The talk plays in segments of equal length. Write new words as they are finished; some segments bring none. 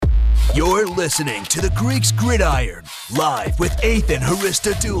You're listening to the Greeks Gridiron, live with Ethan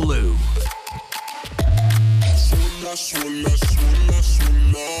Haristadoulou.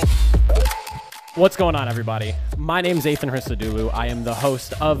 What's going on, everybody? My name's Ethan Haristadoulou. I am the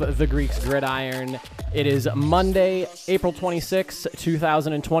host of the Greeks Gridiron. It is Monday, April 26,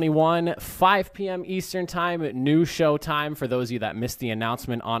 2021, 5 p.m. Eastern Time, new show time for those of you that missed the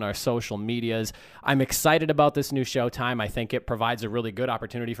announcement on our social medias. I'm excited about this new show time. I think it provides a really good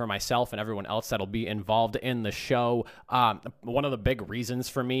opportunity for myself and everyone else that'll be involved in the show. One of the big reasons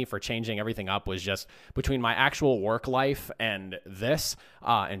for me for changing everything up was just between my actual work life and this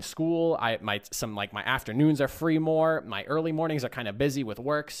in school. My afternoons are free more. My early mornings are kind of busy with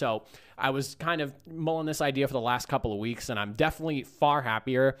work. So I was kind of mulling this idea for the last couple of weeks, and I'm definitely far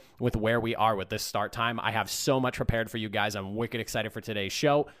happier with where we are with this start time. I have so much prepared for you guys. I'm wicked excited for today's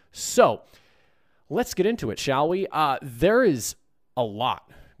show. So let's get into it, shall we? There is a lot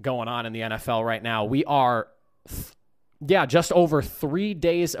going on in the NFL right now. We are just over 3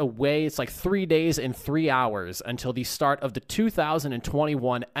 days away. It's like 3 days and 3 hours until the start of the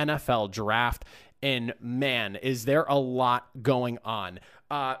 2021 NFL draft. And man, is there a lot going on.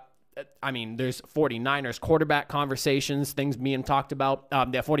 There's 49ers quarterback conversations, things being talked about.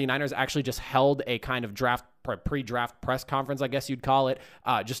 The 49ers actually just held a kind of pre-draft press conference, I guess you'd call it,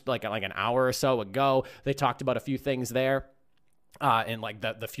 just like an hour or so ago. They talked about a few things there. And like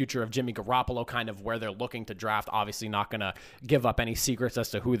the future of Jimmy Garoppolo, kind of where they're looking to draft. Obviously not going to give up any secrets as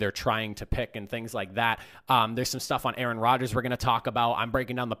to who they're trying to pick and things like that. There's some stuff on Aaron Rodgers we're going to talk about. I'm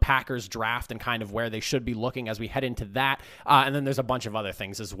breaking down the Packers draft and kind of where they should be looking as we head into that. And then there's a bunch of other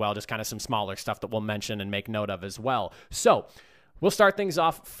things as well, just kind of some smaller stuff that we'll mention and make note of as well. So we'll start things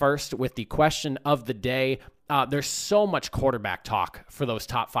off first with the question of the day. There's so much quarterback talk for those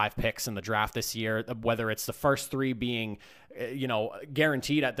top 5 picks in the draft this year, whether it's the first 3 being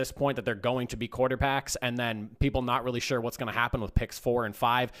guaranteed at this point that they're going to be quarterbacks, and then people not really sure what's going to happen with picks 4 and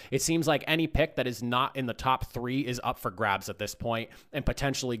 5. It seems like any pick that is not in the top 3 is up for grabs at this point and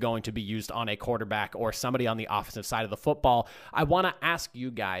potentially going to be used on a quarterback or somebody on the offensive side of the football. I want to ask you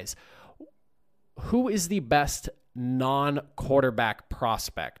guys, who is the best non-quarterback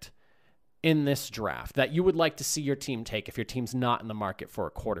prospect in this draft that you would like to see your team take if your team's not in the market for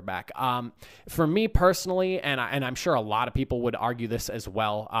a quarterback? For me personally, and I'm sure a lot of people would argue this as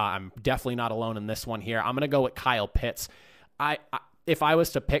well, I'm definitely not alone in this one here. I'm going to go with Kyle Pitts. If I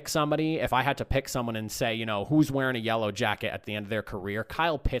was to pick somebody, if I had to pick someone and say, who's wearing a yellow jacket at the end of their career,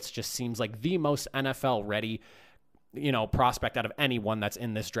 Kyle Pitts just seems like the most NFL ready prospect out of anyone that's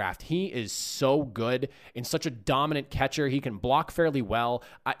in this draft. He is so good and such a dominant catcher. He can block fairly well.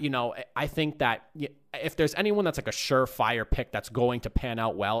 I think that if there's anyone that's like a surefire pick that's going to pan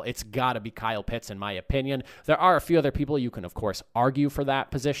out well, it's got to be Kyle Pitts, in my opinion. There are a few other people you can, of course, argue for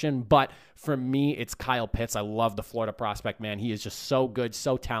that position, but for me, it's Kyle Pitts. I love the Florida prospect, man. He is just so good,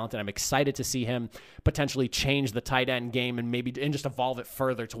 so talented. I'm excited to see him potentially change the tight end game and just evolve it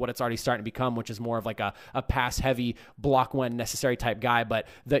further to what it's already starting to become, which is more of like a pass-heavy, block when necessary type guy, but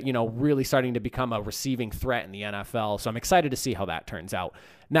that, really starting to become a receiving threat in the NFL. So I'm excited to see how that turns out.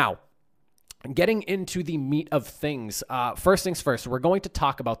 Now, getting into the meat of things, first things first, we're going to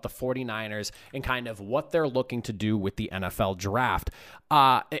talk about the 49ers and kind of what they're looking to do with the NFL draft.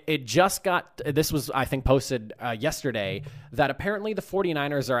 This was, I think, posted yesterday, that apparently the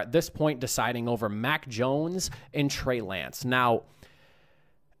 49ers are at this point deciding over Mac Jones and Trey Lance. Now,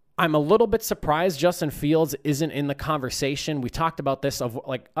 I'm a little bit surprised Justin Fields isn't in the conversation. We talked about this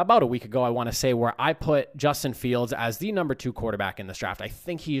about a week ago, I want to say, where I put Justin Fields as the number 2 quarterback in this draft. I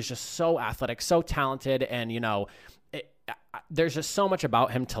think he is just so athletic, so talented, and, there's just so much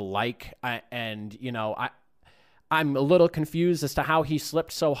about him to like. I'm a little confused as to how he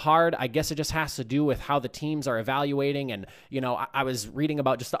slipped so hard. I guess it just has to do with how the teams are evaluating. And, I was reading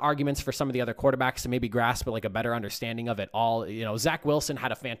about just the arguments for some of the other quarterbacks to maybe grasp a better understanding of it all. Zach Wilson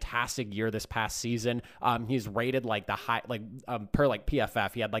had a fantastic year this past season. He's rated per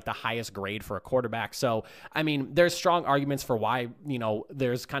PFF. He had the highest grade for a quarterback. So, there's strong arguments for why,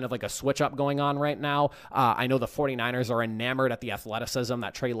 there's kind of a switch up going on right now. I know the 49ers are enamored at the athleticism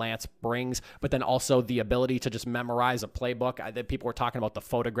that Trey Lance brings, but then also the ability to just memorize a playbook. People were talking about the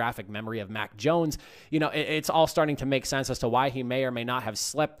photographic memory of Mac Jones. It's all starting to make sense as to why he may or may not have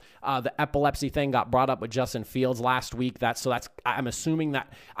slipped. The epilepsy thing got brought up with Justin Fields last week. I'm assuming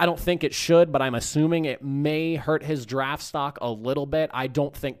that, I don't think it should, but I'm assuming it may hurt his draft stock a little bit. I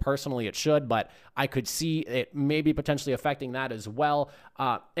don't think personally it should, but I could see it maybe potentially affecting that as well.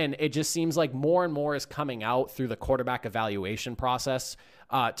 And it just seems like more and more is coming out through the quarterback evaluation process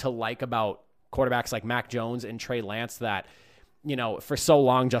to about quarterbacks like Mac Jones and Trey Lance, that for so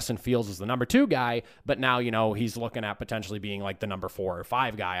long, Justin Fields was the number 2 guy, but now, he's looking at potentially being like the number 4 or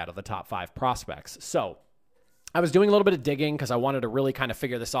 5 guy out of the top 5 prospects. So I was doing a little bit of digging because I wanted to really kind of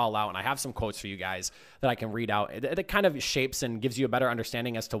figure this all out, and I have some quotes for you guys that I can read out. It kind of shapes and gives you a better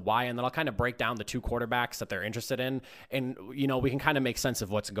understanding as to why, and then I'll kind of break down the 2 quarterbacks that they're interested in, and, we can kind of make sense of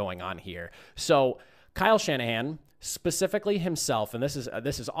what's going on here. So Kyle Shanahan, specifically himself, and this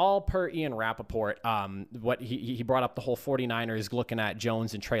is all per Ian Rappaport, what he brought up the whole 49ers looking at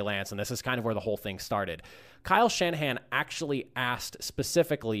Jones and Trey Lance, and this is kind of where the whole thing started. Kyle Shanahan actually asked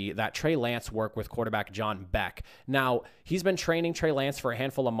specifically that Trey Lance work with quarterback John Beck. Now, he's been training Trey Lance for a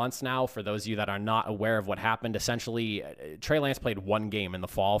handful of months now. For those of you that are not aware of what happened, essentially, Trey Lance played 1 game in the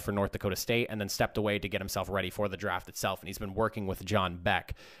fall for North Dakota State and then stepped away to get himself ready for the draft itself, and he's been working with John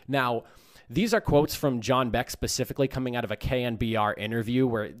Beck. Now, these are quotes from John Beck specifically coming out of a KNBR interview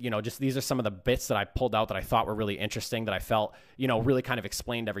where, just these are some of the bits that I pulled out that I thought were really interesting, that I felt, really kind of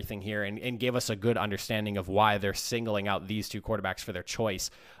explained everything here and gave us a good understanding of why they're singling out these 2 quarterbacks for their choice.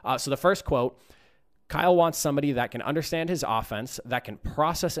 So the first quote, Kyle wants somebody that can understand his offense, that can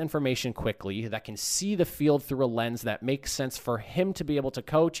process information quickly, that can see the field through a lens that makes sense for him to be able to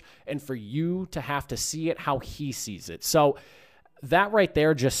coach and for you to have to see it how he sees it. So that right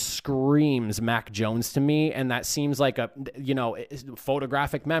there just screams Mac Jones to me, and that seems like a,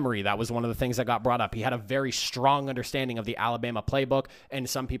 photographic memory. That was one of the things that got brought up. He had a very strong understanding of the Alabama playbook, and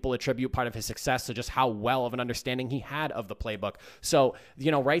some people attribute part of his success to just how well of an understanding he had of the playbook. So,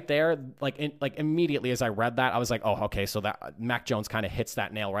 right there, like immediately as I read that, I was like, oh, okay, so that Mac Jones kind of hits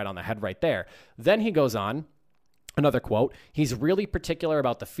that nail right on the head right there. Then he goes on. Another quote, he's really particular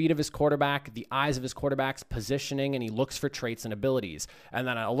about the feet of his quarterback, the eyes of his quarterback's positioning, and he looks for traits and abilities. And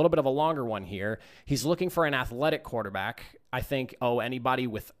then a little bit of a longer one here. He's looking for an athletic quarterback. I think, anybody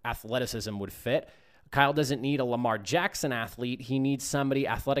with athleticism would fit. Kyle doesn't need a Lamar Jackson athlete. He needs somebody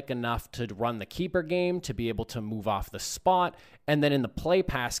athletic enough to run the keeper game, to be able to move off the spot, and then in the play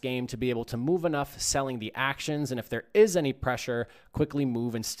pass game to be able to move enough selling the actions, and if there is any pressure, quickly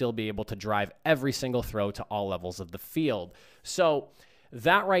move and still be able to drive every single throw to all levels of the field. So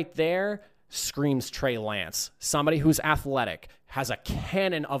that right there screams Trey Lance, somebody who's athletic, has a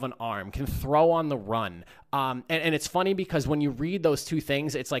cannon of an arm, can throw on the run. And it's funny because when you read those 2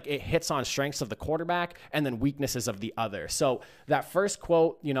 things, it's like it hits on strengths of the quarterback and then weaknesses of the other. So that first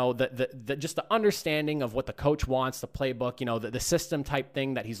quote, the just the understanding of what the coach wants, the playbook, the system type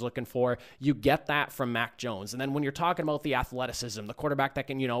thing that he's looking for, you get that from Mac Jones. And then when you're talking about the athleticism, the quarterback that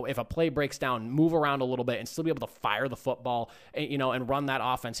can, if a play breaks down, move around a little bit and still be able to fire the football, and run that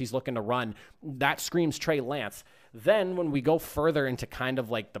offense he's looking to run, that screams Trey Lance. Then when we go further into kind of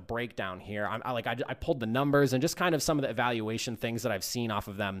like the breakdown here, I pulled the numbers and just kind of some of the evaluation things that I've seen off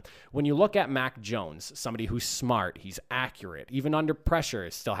of them. When you look at Mac Jones, somebody who's smart, he's accurate, even under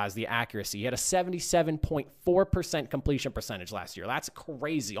pressure, still has the accuracy. He had a 77.4% completion percentage last year. That's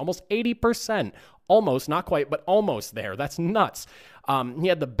crazy. Almost 80%. Almost, not quite, but almost there. That's nuts. He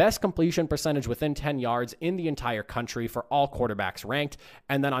had the best completion percentage within 10 yards in the entire country for all quarterbacks ranked.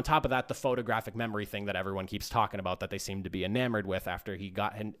 And then on top of that, the photographic memory thing that everyone keeps talking about that they seem to be enamored with after he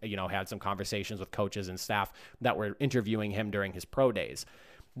got, had some conversations with coaches and staff that were interviewing him during his pro days.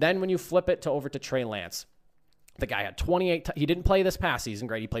 Then when you flip it over to Trey Lance, the guy had 28. He didn't play this past season.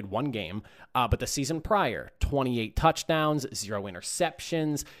 Great. He played 1 game. But the season prior, 28 touchdowns, 0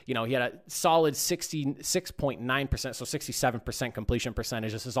 interceptions. He had a solid 66.9%, so 67% completion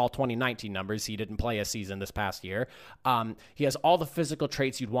percentage. This is all 2019 numbers. He didn't play a season this past year. He has all the physical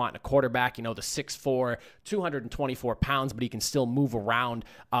traits you'd want in a quarterback. The 6'4", 224 pounds, but he can still move around.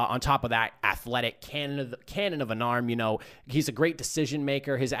 On top of that, athletic cannon of an arm. He's a great decision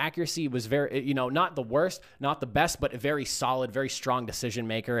maker. His accuracy was very, not the worst, not the best, but a very solid, very strong decision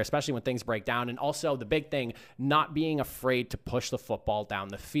maker, especially when things break down. And also the big thing, not being afraid to push the football down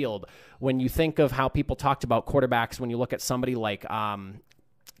the field. When you think of how people talked about quarterbacks, when you look at somebody like Tua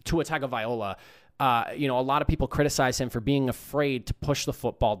Tagovailoa, a lot of people criticize him for being afraid to push the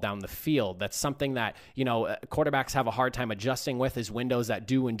football down the field. That's something that, quarterbacks have a hard time adjusting with, is windows that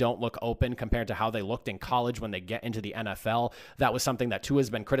do and don't look open compared to how they looked in college when they get into the NFL. That was something that Tua has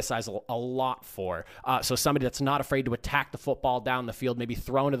been criticized a lot for. So somebody that's not afraid to attack the football down the field, maybe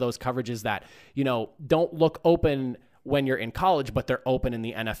throw into those coverages that, don't look open when you're in college, but they're open in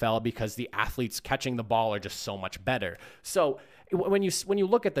the NFL because the athletes catching the ball are just so much better. So when you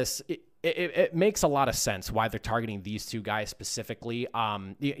look at this, it makes a lot of sense why they're targeting these 2 guys specifically.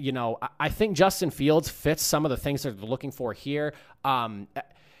 I think Justin Fields fits some of the things that they're looking for here.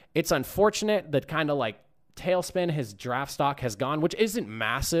 It's unfortunate that kind of like tailspin his draft stock has gone, which isn't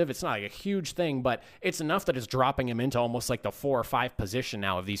massive. It's not like a huge thing, but it's enough that it's dropping him into almost like the 4 or 5 position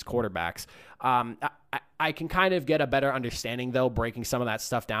now of these quarterbacks. I can kind of get a better understanding, though, breaking some of that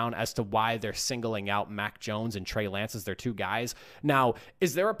stuff down as to why they're singling out Mac Jones and Trey Lance as their 2 guys. Now,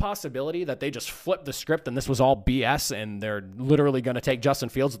 is there a possibility that they just flipped the script and this was all BS and they're literally going to take Justin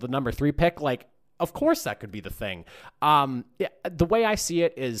Fields with the number 3 pick? Like, of course that could be the thing. The way I see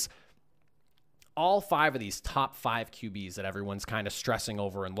it is all 5 of these top 5 QBs that everyone's kind of stressing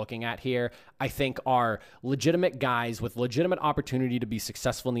over and looking at here, I think are legitimate guys with legitimate opportunity to be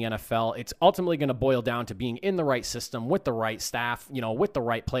successful in the NFL. It's ultimately going to boil down to being in the right system with the right staff, with the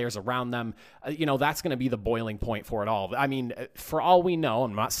right players around them. That's going to be the boiling point for it all. I mean, for all we know,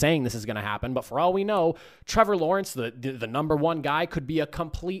 I'm not saying this is going to happen, but for all we know, Trevor Lawrence, the number 1 guy, could be a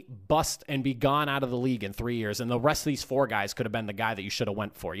complete bust and be gone out of the league in 3 years. And the rest of these 4 guys could have been the guy that you should have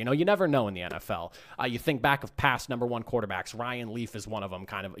went for. You never know in the NFL. You think back of past number 1 quarterbacks. Ryan Leaf is one of them,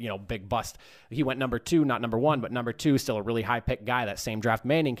 kind of, big bust. He went number 2, not number 1, but number 2, still a really high pick guy. That same draft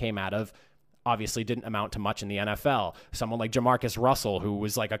Manning came out of, obviously didn't amount to much in the NFL. Someone like Jamarcus Russell, who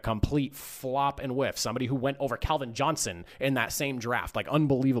was like a complete flop and whiff. Somebody who went over Calvin Johnson in that same draft. Like,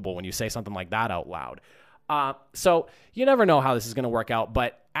 unbelievable when you say something like that out loud. So you never know how this is going to work out,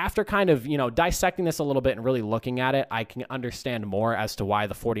 but after kind of, dissecting this a little bit and really looking at it, I can understand more as to why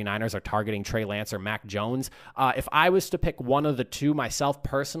the 49ers are targeting Trey Lance or Mac Jones. If I was to pick one of the 2 myself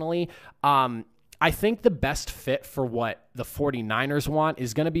personally, I think the best fit for what the 49ers want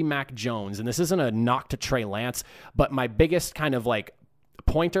is going to be Mac Jones. And this isn't a knock to Trey Lance, but my biggest kind of like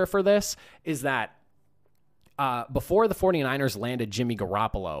pointer for this is that before the 49ers landed Jimmy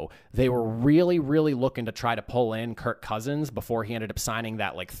Garoppolo, they were really, really looking to try to pull in Kirk Cousins before he ended up signing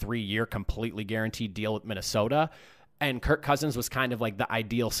that like 3-year completely guaranteed deal with Minnesota. And Kirk Cousins was kind of like the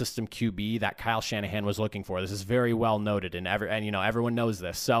ideal system QB that Kyle Shanahan was looking for. This is very well noted, and everyone knows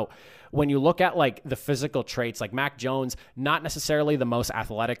this. So when you look at like the physical traits, like Mac Jones, not necessarily the most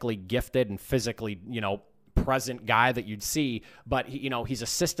athletically gifted and physically, present guy that you'd see, but he's a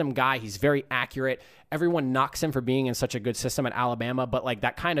system guy. He's very accurate. Everyone knocks him for being in such a good system at Alabama, but like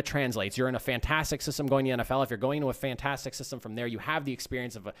that kind of translates. You're in a fantastic system going to the NFL. If you're going to a fantastic system from there, you have the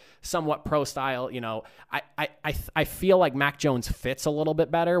experience of a somewhat pro style. I feel like Mac Jones fits a little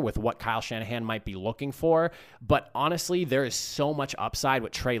bit better with what Kyle Shanahan might be looking for. But honestly, there is so much upside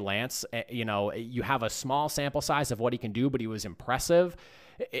with Trey Lance. You have a small sample size of what he can do, but he was impressive.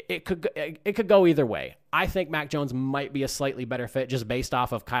 It could go either way. I think Mac Jones might be a slightly better fit just based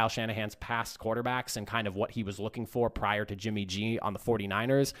off of Kyle Shanahan's past quarterbacks and kind of what he was looking for prior to Jimmy G on the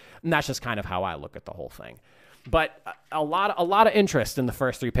 49ers. And that's just kind of how I look at the whole thing. But a lot of interest in the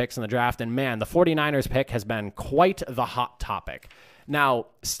first 3 picks in the draft. And man, the 49ers pick has been quite the hot topic. Now,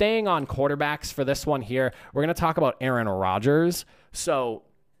 staying on quarterbacks for this one here, we're going to talk about Aaron Rodgers. So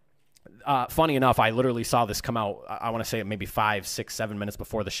funny enough, I literally saw this come out, I want to say maybe 5, 6, 7 minutes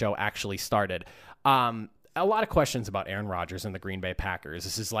before the show actually started. A lot of questions about Aaron Rodgers and the Green Bay Packers.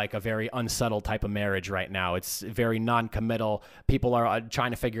 This is like a very unsettled type of marriage right now. It's very non-committal. People are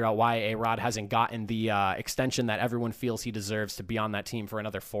trying to figure out why A-Rod hasn't gotten the extension that everyone feels he deserves to be on that team for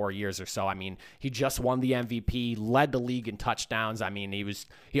another 4 years or so. I mean, he just won the MVP, led the league in touchdowns. I mean,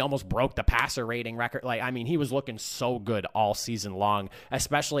 he almost broke the passer rating record. He was looking so good all season long,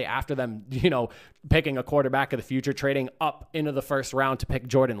 especially after them, picking a quarterback of the future, trading up into the first round to pick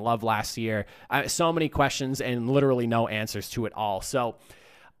Jordan Love last year. So many questions and literally no answers to it all. So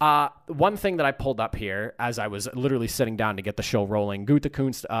one thing that I pulled up here as I was literally sitting down to get the show rolling,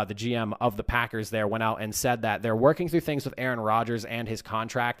 Gutekunst, the GM of the Packers there, went out and said that they're working through things with Aaron Rodgers and his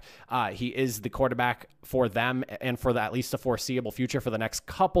contract. He is the quarterback for them and for at least the foreseeable future for the next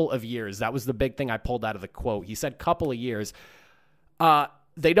couple of years. That was the big thing I pulled out of the quote. He said couple of years.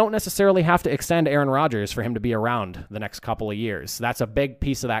 They don't necessarily have to extend Aaron Rodgers for him to be around the next couple of years. That's a big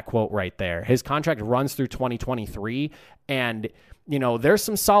piece of that quote right there. His contract runs through 2023, and, there's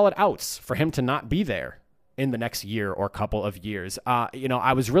some solid outs for him to not be there in the next year or couple of years.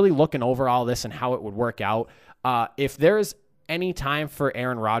 I was really looking over all this and how it would work out. If there's any time for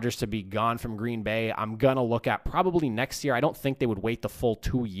Aaron Rodgers to be gone from Green Bay, I'm going to look at probably next year. I don't think they would wait the full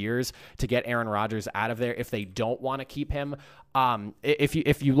 2 years to get Aaron Rodgers out of there if they don't want to keep him.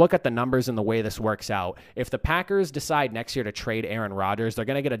 If you look at the numbers and the way this works out, if the Packers decide next year to trade Aaron Rodgers, they're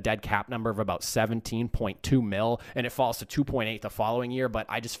going to get a dead cap number of about 17.2 mil, and it falls to 2.8 the following year. But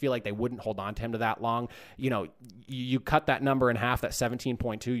I just feel like they wouldn't hold on to him to that long. You cut that number in half, that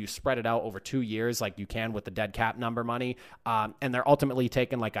 17.2, you spread it out over 2 years like you can with the dead cap number money, and they're ultimately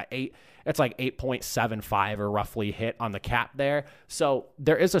taking like it's like 8.75 or roughly hit on the cap there. So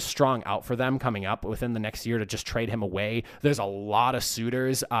there is a strong out for them coming up within the next year to just trade him away. There's a lot of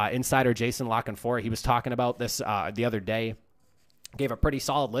suitors. Insider Jason Lockenfort, he was talking about this the other day, gave a pretty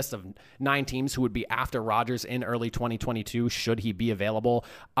solid list of 9 teams who would be after Rodgers in early 2022 should he be available.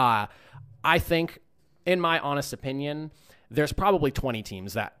 I think, in my honest opinion, there's probably 20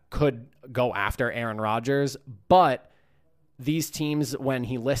 teams that could go after Aaron Rodgers, but these teams, when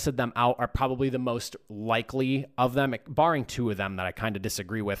he listed them out, are probably the most likely of them, barring 2 of them that I kind of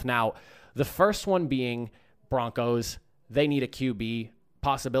disagree with. Now, the first one being Broncos. They need a QB.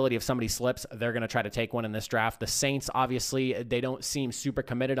 Possibility if somebody slips, they're going to try to take one in this draft. The Saints, obviously, they don't seem super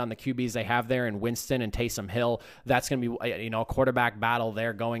committed on the QBs they have there in Winston and Taysom Hill. That's going to be a quarterback battle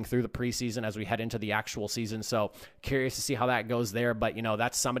there going through the preseason as we head into the actual season. So curious to see how that goes there. But,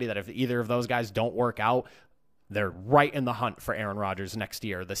 that's somebody that if either of those guys don't work out, they're right in the hunt for Aaron Rodgers next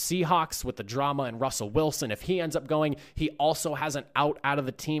year. The Seahawks with the drama and Russell Wilson, if he ends up going, he also has an out of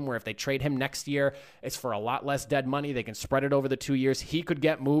the team where if they trade him next year, it's for a lot less dead money. They can spread it over the 2 years. He could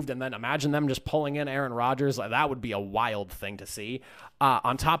get moved, and then imagine them just pulling in Aaron Rodgers. That would be a wild thing to see.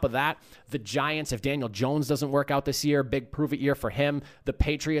 On top of that, the Giants, if Daniel Jones doesn't work out this year, big prove-it year for him. The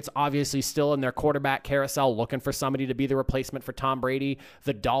Patriots, obviously still in their quarterback carousel, looking for somebody to be the replacement for Tom Brady.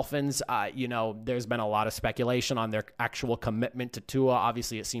 The Dolphins, there's been a lot of speculation on their actual commitment to Tua.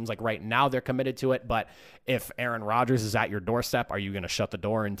 Obviously, it seems like right now they're committed to it, but if Aaron Rodgers is at your doorstep, are you going to shut the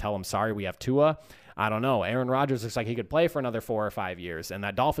door and tell him, sorry, we have Tua? I don't know. Aaron Rodgers looks like he could play for another 4 or 5 years, and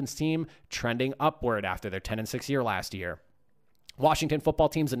that Dolphins team trending upward after their 10-6 year last year. Washington football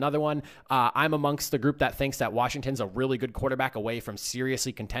team's another one. I'm amongst the group that thinks that Washington's a really good quarterback away from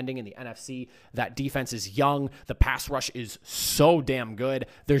seriously contending in the NFC. That defense is young. The pass rush is so damn good.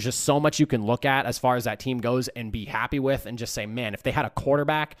 There's just so much you can look at as far as that team goes and be happy with and just say, man, if they had a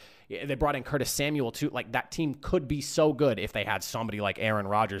quarterback, they brought in Curtis Samuel too. Like, that team could be so good if they had somebody like Aaron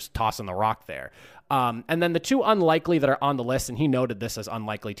Rodgers tossing the rock there. And then the 2 unlikely that are on the list, and he noted this as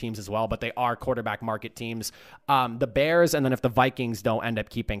unlikely teams as well, but they are quarterback market teams. The Bears, and then if the Vikings don't end up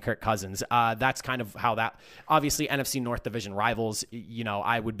keeping Kirk Cousins, that's kind of how that, obviously NFC North division rivals.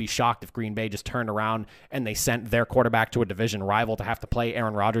 I would be shocked if Green Bay just turned around and they sent their quarterback to a division rival to have to play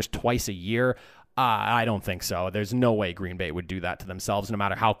Aaron Rodgers twice a year. I don't think so. There's no way Green Bay would do that to themselves, no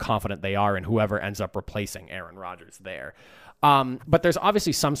matter how confident they are in whoever ends up replacing Aaron Rodgers there. But there's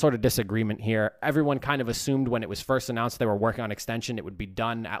obviously some sort of disagreement here. Everyone kind of assumed when it was first announced they were working on extension, it would be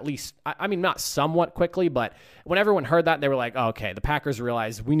done at least, I mean, not somewhat quickly, but when everyone heard that, they were like, oh, okay, the Packers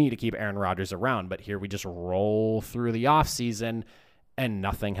realized we need to keep Aaron Rodgers around. But here we just roll through the offseason and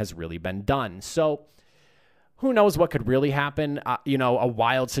nothing has really been done. So who knows what could really happen? A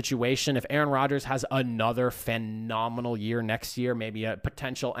wild situation. If Aaron Rodgers has another phenomenal year next year, maybe a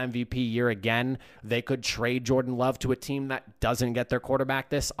potential MVP year again, they could trade Jordan Love to a team that doesn't get their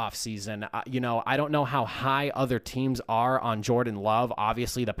quarterback this offseason. I don't know how high other teams are on Jordan Love.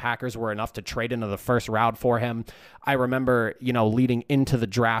 Obviously, the Packers were enough to trade into the first round for him. I remember, leading into the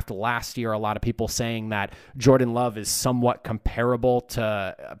draft last year, a lot of people saying that Jordan Love is somewhat comparable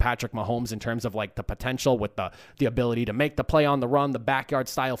to Patrick Mahomes in terms of like the potential with the ability to make the play on the run, the backyard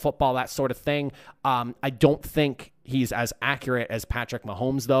style football, that sort of thing. I don't think he's as accurate as Patrick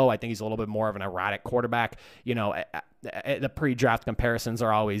Mahomes, though. I think he's a little bit more of an erratic quarterback. The pre-draft comparisons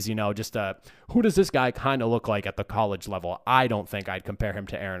are always, just who does this guy kind of look like at the college level? I don't think I'd compare him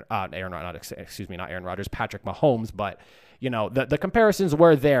to not Aaron Rodgers, Patrick Mahomes, but the comparisons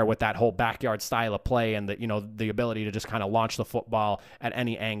were there with that whole backyard style of play and the ability to just kind of launch the football at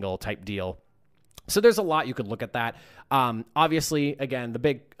any angle type deal. So there's a lot you could look at that. Obviously, again, the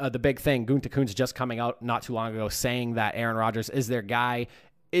big thing, Gunther Kuhn's just coming out not too long ago saying that Aaron Rodgers is their guy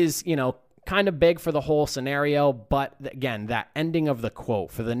is, kind of big for the whole scenario. But again, that ending of the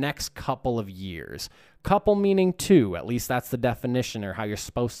quote, for the next couple of years, couple meaning 2, at least that's the definition or how you're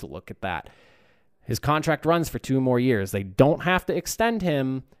supposed to look at that. His contract runs for 2 more years. They don't have to extend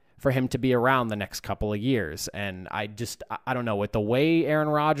him for him to be around the next couple of years. And I don't know, with the way Aaron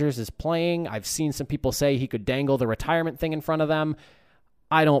Rodgers is playing, I've seen some people say he could dangle the retirement thing in front of them.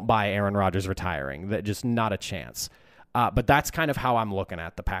 I don't buy Aaron Rodgers retiring. That just not a chance. But that's kind of how I'm looking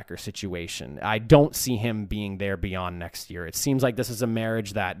at the Packers situation. I don't see him being there beyond next year. It seems like this is a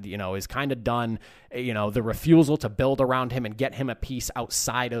marriage that, is kind of done. The refusal to build around him and get him a piece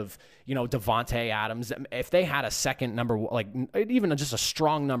outside of, Devontae Adams. If they had a second number, like even just a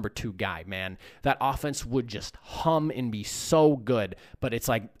strong number 2 guy, man, that offense would just hum and be so good. But it's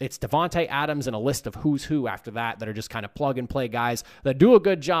Devontae Adams and a list of who's who after that are just kind of plug and play guys that do a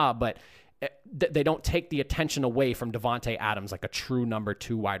good job, but they don't take the attention away from Devontae Adams like a true number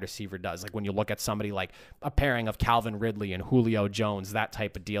 2 wide receiver does. Like when you look at somebody like a pairing of Calvin Ridley and Julio Jones, that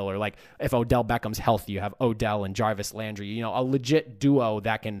type of deal. Or like if Odell Beckham's healthy, you have Odell and Jarvis Landry, a legit duo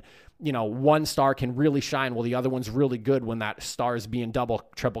that can, one star can really shine while the other one's really good when that star is being double,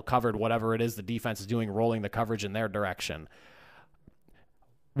 triple covered, whatever it is the defense is doing, rolling the coverage in their direction.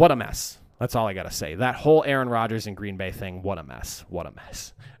 What a mess. That's all I got to say. That whole Aaron Rodgers and Green Bay thing, what a mess. What a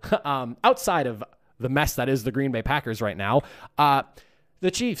mess. Outside of the mess that is the Green Bay Packers right now, the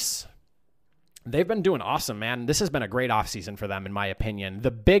Chiefs, they've been doing awesome, man. This has been a great offseason for them, in my opinion.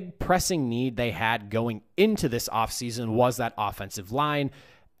 The big pressing need they had going into this offseason was that offensive line.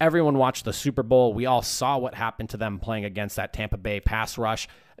 Everyone watched the Super Bowl. We all saw what happened to them playing against that Tampa Bay pass rush.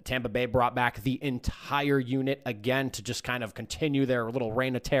 Tampa Bay brought back the entire unit again to just kind of continue their little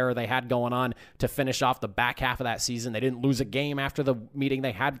reign of terror they had going on to finish off the back half of that season. They didn't lose a game after the meeting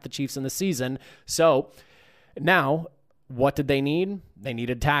they had with the Chiefs in the season. So now, what did they need? They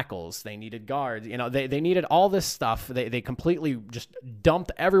needed tackles. They needed guards. They needed all this stuff. They completely just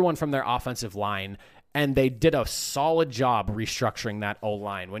dumped everyone from their offensive line, and they did a solid job restructuring that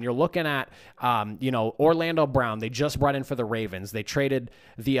O-line. When you're looking at, Orlando Brown, they just brought in for the Ravens. They traded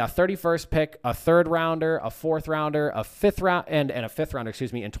the 31st pick, a 3rd rounder, a 4th rounder, a 5th round, and a 5th rounder,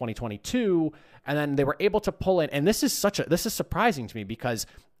 in 2022. And then they were able to pull in, and this is surprising to me because,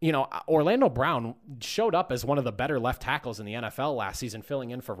 Orlando Brown showed up as one of the better left tackles in the NFL last season,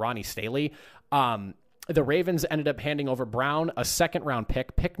 filling in for Ronnie Staley. The Ravens ended up handing over Brown a 2nd round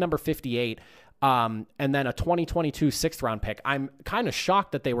pick number 58, and then a 2022 6th round pick. I'm kind of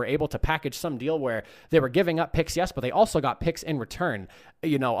shocked that they were able to package some deal where they were giving up picks, yes, but they also got picks in return.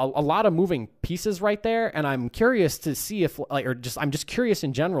 A lot of moving pieces right there, and I'm curious to see if, I'm just curious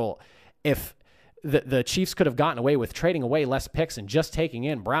in general if the Chiefs could have gotten away with trading away less picks and just taking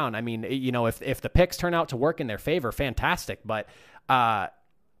in Brown. I mean, if the picks turn out to work in their favor, fantastic. But, I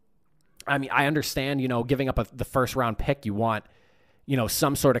understand, giving up the 1st round pick, you want,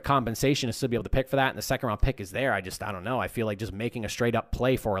 some sort of compensation to still be able to pick for that. And the 2nd round pick is there. I don't know. I feel like just making a straight up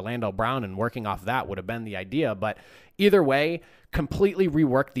play for Orlando Brown and working off that would have been the idea. But either way, completely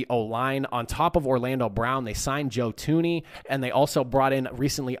reworked the O-line. On top of Orlando Brown, they signed Joe Thuney, and they also brought in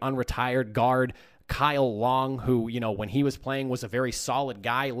recently unretired guard Kyle Long, who, when he was playing was a very solid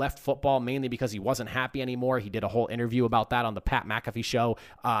guy, left football mainly because he wasn't happy anymore. He did a whole interview about that on the Pat McAfee show.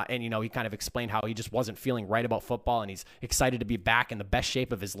 And, he kind of explained how he just wasn't feeling right about football and he's excited to be back in the best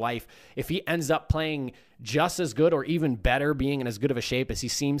shape of his life. If he ends up playing just as good or even better, being in as good of a shape as he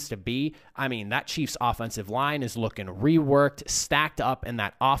seems to be, that Chiefs offensive line is looking reworked, stacked up, and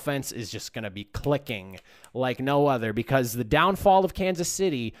that offense is just going to be clicking like no other, because the downfall of Kansas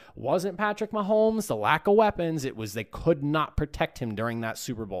City wasn't Patrick Mahomes, the lack of weapons. It was they could not protect him during that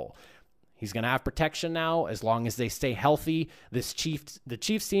Super Bowl. He's going to have protection now as long as they stay healthy. The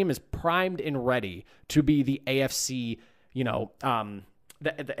Chiefs team is primed and ready to be the AFC, the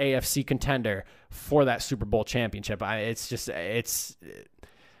AFC contender for that Super Bowl championship. It's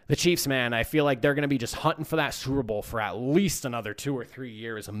the Chiefs, man. I feel like they're going to be just hunting for that Super Bowl for at least another 2 or 3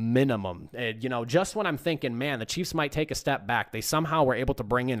 years minimum. Just when I'm thinking, man, the Chiefs might take a step back, they somehow were able to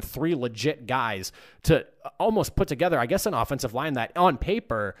bring in 3 legit guys to almost put together, I guess, an offensive line that on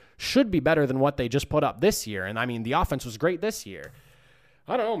paper should be better than what they just put up this year. And the offense was great this year.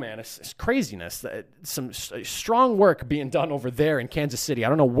 I don't know, man. It's craziness. Some strong work being done over there in Kansas City. I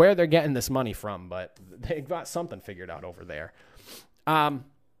don't know where they're getting this money from, but they've got something figured out over there.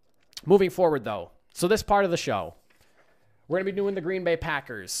 Moving forward, though. So this part of the show, we're going to be doing the Green Bay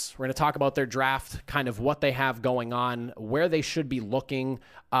Packers. We're going to talk about their draft, kind of what they have going on, where they should be looking,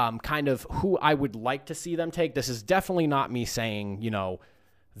 kind of who I would like to see them take. This is definitely not me saying,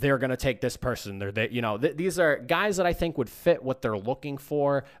 they're going to take this person. These are guys that I think would fit what they're looking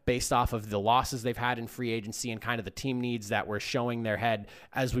for based off of the losses they've had in free agency and kind of the team needs that were showing their head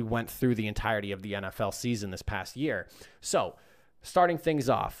as we went through the entirety of the NFL season this past year. So starting things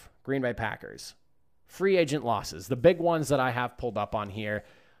off, Green Bay Packers, free agent losses. The big ones that I have pulled up on here,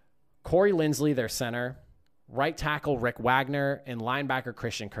 Corey Linsley, their center, right tackle Rick Wagner, and linebacker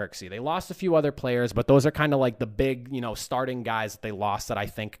Christian Kirksey. They lost a few other players, but those are kind of like the big, starting guys that they lost that I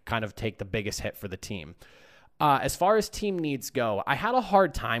think kind of take the biggest hit for the team. As far as team needs go, I had a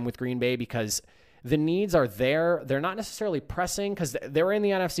hard time with Green Bay because the needs are there. They're not necessarily pressing because they were in the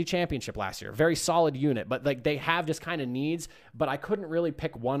NFC Championship last year. Very solid unit, but like they have just kind of needs, but I couldn't really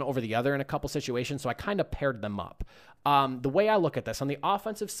pick one over the other in a couple situations, so I kind of paired them up. The way I look at this, on the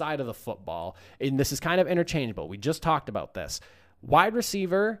offensive side of the football, and this is kind of interchangeable. We just talked about this. Wide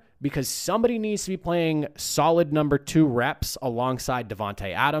receiver, because somebody needs to be playing solid number 2 reps alongside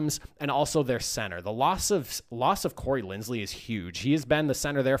Devontae Adams, and also their center. The loss of Corey Linsley is huge. He has been the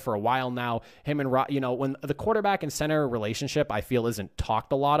center there for a while now. Him and when the quarterback and center relationship, I feel isn't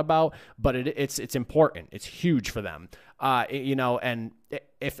talked a lot about, but it's important. It's huge for them. And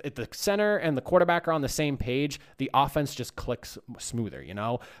if the center and the quarterback are on the same page, the offense just clicks smoother,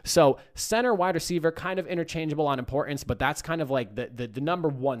 So center, wide receiver, kind of interchangeable on importance, but that's kind of like the number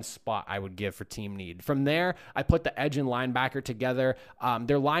 1 spot I would give for team need. From there, I put the edge and linebacker together.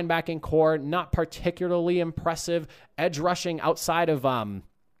 Their linebacking core, not particularly impressive. Edge rushing outside of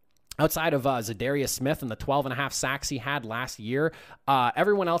Zadarius Smith and the 12.5 sacks he had last year,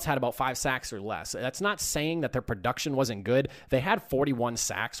 everyone else had about 5 sacks or less. That's not saying that their production wasn't good. They had 41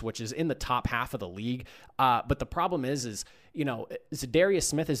 sacks, which is in the top half of the league. But the problem is Zadarius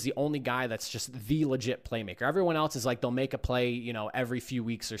Smith is the only guy that's just the legit playmaker. Everyone else is like, they'll make a play, every few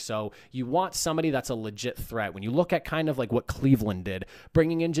weeks or so. You want somebody that's a legit threat. When you look at kind of like what Cleveland did,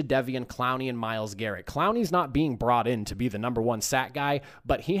 bringing in Jadeveon Clowney and Myles Garrett. Clowney's not being brought in to be the number 1 sack guy,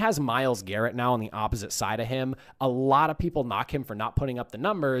 but he has Myles Garrett now on the opposite side of him. A lot of people knock him for not putting up the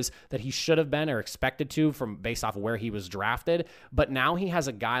numbers that he should have been or expected to based off of where he was drafted. But now he has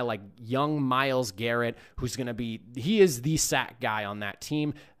a guy like young Myles Garrett who's going to be, he is the sack guy on that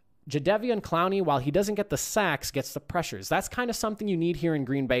team. Jadeveon Clowney, while he doesn't get the sacks, gets the pressures. That's kind of something you need here in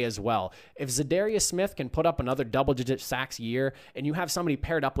Green Bay as well. If Zadarius Smith can put up another double-digit sacks year, and you have somebody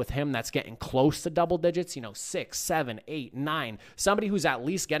paired up with him that's getting close to double digits, 6, 7, 8, 9, somebody who's at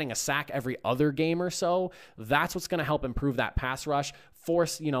least getting a sack every other game or so, that's what's going to help improve that pass rush.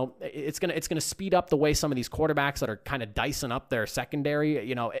 Force, it's gonna speed up the way some of these quarterbacks that are kind of dicing up their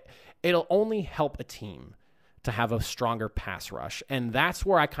secondary, it'll only help a team to have a stronger pass rush. And that's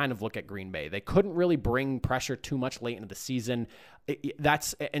where I kind of look at Green Bay. They couldn't really bring pressure too much late into the season. And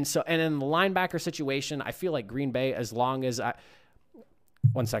in the linebacker situation, I feel like Green Bay, as long as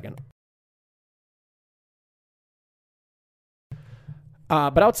one second.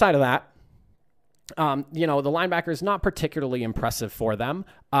 But outside of that, the linebacker is not particularly impressive for them.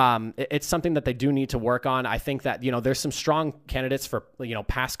 It's something that they do need to work on. I think that, there's some strong candidates for,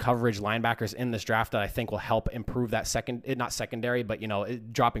 pass coverage linebackers in this draft that I think will help improve that not secondary, but,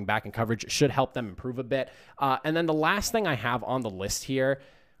 dropping back in coverage should help them improve a bit. And then the last thing I have on the list here,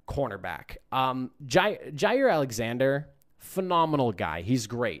 cornerback. Jair Alexander, phenomenal guy. He's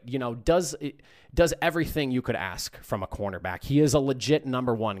great. Does everything you could ask from a cornerback. He is a legit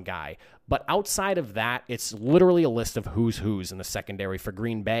number 1 guy. But outside of that, it's literally a list of who's in the secondary for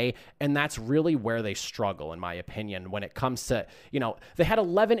Green Bay, and that's really where they struggle, in my opinion, when it comes to, they had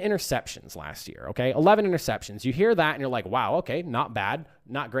 11 interceptions last year, okay? 11 interceptions. You hear that, and you're like, wow, okay, not bad,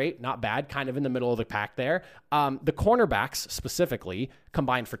 not great, not bad, kind of in the middle of the pack there. The cornerbacks, specifically,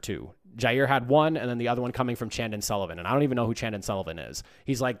 combined for 2. Jair had 1, and then the other one coming from Chandon Sullivan, and I don't even know who Chandon Sullivan is.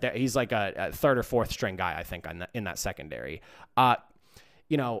 He's like a 3rd or 4th string guy, I think, in that secondary.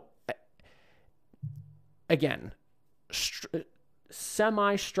 Again,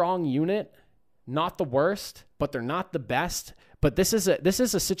 semi-strong unit, not the worst, but they're not the best. But this is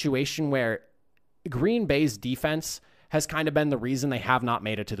a situation where Green Bay's defense has kind of been the reason they have not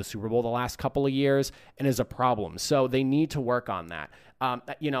made it to the Super Bowl the last couple of years and is a problem. So they need to work on that.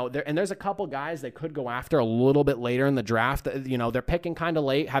 There's a couple guys they could go after a little bit later in the draft. They're picking kind of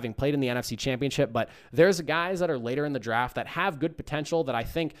late, having played in the NFC Championship, but there's guys that are later in the draft that have good potential that I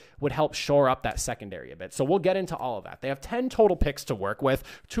think would help shore up that secondary a bit. So we'll get into all of that. They have 10 total picks to work with,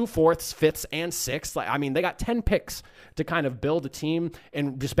 2 4ths, 5ths, and 6ths. They got 10 picks to kind of build a team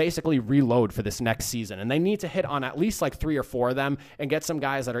and just basically reload for this next season. And they need to hit on at least like 3 or 4 of them and get some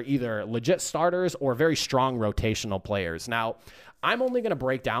guys that are either legit starters or very strong rotational players. Now, I'm only going to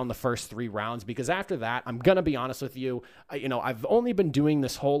break down the first 3 rounds because after that, I'm going to be honest with you, I've only been doing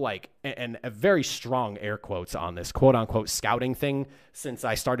this whole and a very strong air quotes on this quote unquote scouting thing since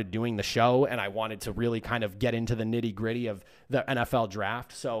I started doing the show, and I wanted to really kind of get into the nitty gritty of the NFL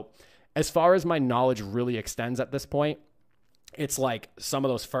draft. So as far as my knowledge really extends at this point, it's like some of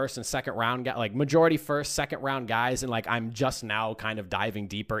those first and second round guys, like majority first, second round guys. And like, I'm just now kind of diving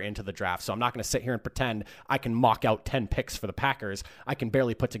deeper into the draft. So I'm not going to sit here and pretend I can mock out 10 picks for the Packers. I can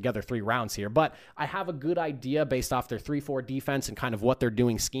barely put together 3 rounds here, but I have a good idea based off their 3-4 defense and kind of what they're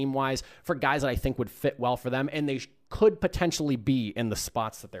doing scheme wise for guys that I think would fit well for them. And they could potentially be in the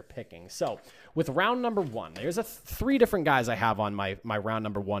spots that they're picking. So with round number 1, there's 3 different guys I have on my round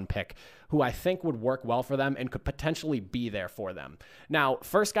number 1 pick who I think would work well for them and could potentially be there for them. Now,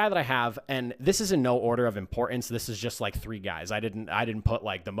 first guy that I have, and this is in no order of importance. This is just like 3 guys. I didn't put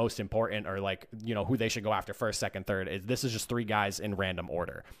like the most important or like, you know, who they should go after first, second, third. This is just 3 guys in random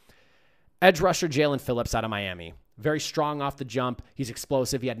order. Edge rusher Jalen Phillips out of Miami. Very strong off the jump. He's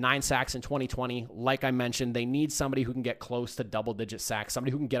explosive. He had 9 sacks in 2020. Like I mentioned, they need somebody who can get close to double-digit sacks,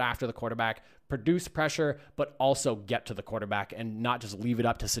 somebody who can get after the quarterback, produce pressure, but also get to the quarterback and not just leave it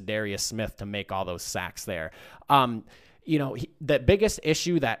up to Sedarius Smith to make all those sacks there. You know, the biggest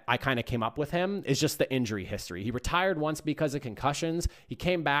issue that I kind of came up with him is just the injury history. He retired once because of concussions. He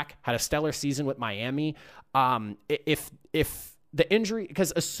came back, had a stellar season with Miami. If the injury,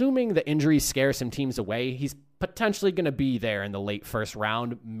 because assuming the injury scares some teams away, he's potentially going to be there in the late first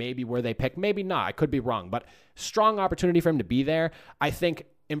round, maybe where they pick, maybe not. I could be wrong, but strong opportunity for him to be there. I think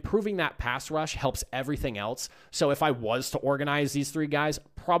improving that pass rush helps everything else. So if I was to organize these 3 guys,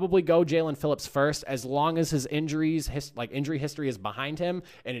 probably go Jalen Phillips first, as long as his injury history is behind him,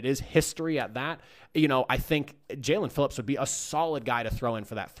 and it is history at that. You know, I think Jalen Phillips would be a solid guy to throw in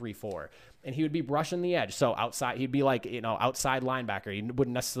for that 3-4. And he would be brushing the edge. So outside, he'd be like, you know, outside linebacker. He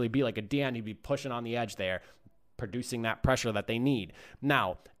wouldn't necessarily be like a DN. He'd be pushing on the edge there, producing that pressure that they need.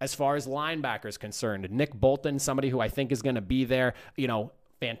 Now, as far as linebackers concerned, Nick Bolton, somebody who I think is going to be there, you know,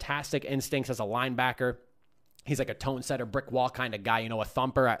 fantastic instincts as a linebacker. He's like a tone setter, brick wall kind of guy, you know, a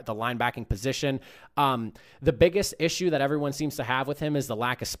thumper at the linebacking position. The biggest issue that everyone seems to have with him is the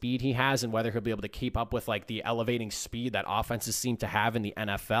lack of speed he has and whether he'll be able to keep up with like the elevating speed that offenses seem to have in the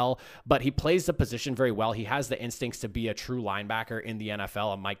NFL. But he plays the position very well. He has the instincts to be a true linebacker in the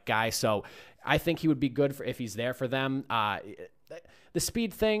NFL, a Mike guy. So I think he would be good for if he's there for them. The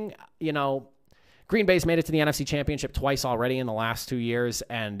speed thing, you know, Green Bay's made it to the NFC Championship twice already in the last 2 years,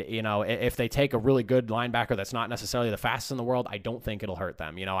 and, you know, if they take a really good linebacker that's not necessarily the fastest in the world, I don't think it'll hurt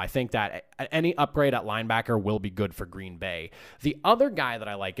them. You know, I think that any upgrade at linebacker will be good for Green Bay. The other guy that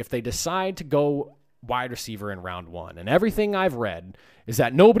I like, if they decide to go wide receiver in round 1, and everything I've read is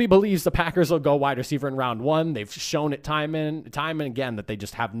that nobody believes the Packers will go wide receiver in round 1. They've shown it time and again that they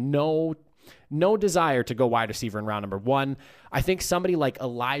just have no desire to go wide receiver in round number 1. I think somebody like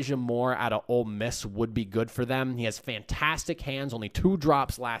Elijah Moore out of Ole Miss would be good for them. He has fantastic hands, only 2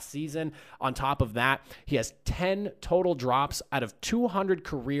 drops last season. On top of that, he has 10 total drops out of 200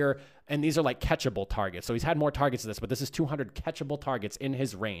 career, and these are like catchable targets. So he's had more targets than this, but this is 200 catchable targets in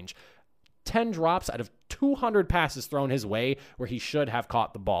his range. 10 drops out of 200 passes thrown his way where he should have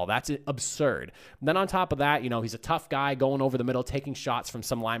caught the ball. That's absurd. And then on top of that, you know, he's a tough guy going over the middle, taking shots from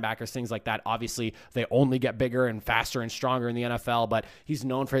some linebackers, things like that. Obviously, they only get bigger and faster and stronger in the NFL, but he's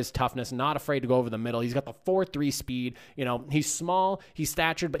known for his toughness, not afraid to go over the middle. He's got the 4.3 speed. You know, he's small, he's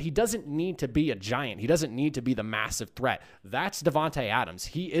statured, but he doesn't need to be a giant. He doesn't need to be the massive threat. That's Devontae Adams.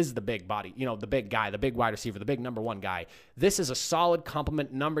 He is the big body, you know, the big guy, the big wide receiver, the big number 1 guy. This is a solid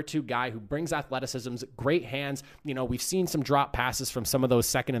complement number 2 guy who brings athleticism, great hands. You know, we've seen some drop passes from some of those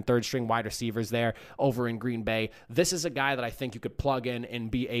second and third string wide receivers there over in Green Bay. This is a guy that I think you could plug in and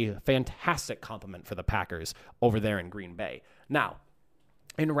be a fantastic complement for the Packers over there in Green Bay. Now,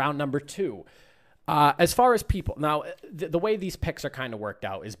 in round number 2, as far as people, now the way these picks are kind of worked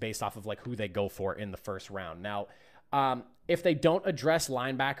out is based off of like who they go for in the first round. Now, if they don't address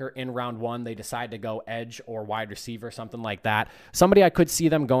linebacker in round 1, they decide to go edge or wide receiver, something like that. Somebody I could see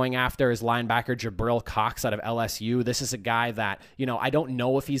them going after is linebacker Jabril Cox out of LSU. This is a guy that, you know, I don't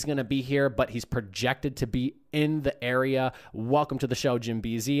know if he's going to be here, but he's projected to be in the area. Welcome to the show, Jim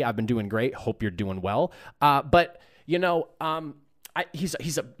Beasy. I've been doing great. Hope you're doing well. But, you know, he's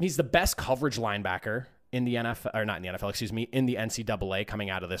the best coverage linebacker in the NFL, or not in the NFL, excuse me, in the NCAA coming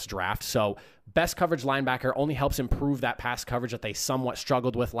out of this draft. So best coverage linebacker only helps improve that pass coverage that they somewhat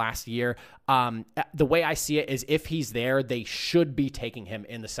struggled with last year. The way I see it is if he's there, they should be taking him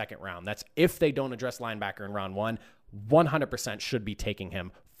in the second round. That's if they don't address linebacker in round 1, 100% should be taking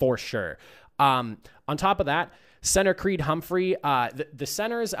him for sure. On top of that, center Creed Humphrey, the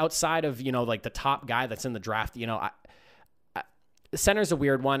centers outside of, you know, like the top guy that's in the draft, you know, Center's a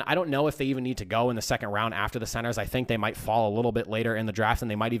weird one. I don't know if they even need to go in the second round after the centers. I think they might fall a little bit later in the draft,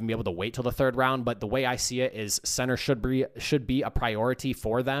 and they might even be able to wait till the third round. But the way I see it is center should be a priority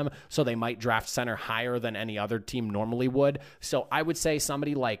for them, so they might draft center higher than any other team normally would. So I would say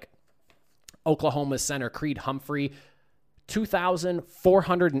somebody like Oklahoma's center Creed Humphrey,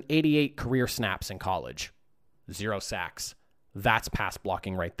 2,488 career snaps in college, 0 sacks. That's pass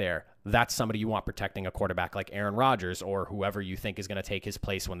blocking right there. That's somebody you want protecting a quarterback like Aaron Rodgers or whoever you think is going to take his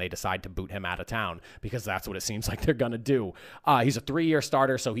place when they decide to boot him out of town, because that's what it seems like they're going to do. He's a 3-year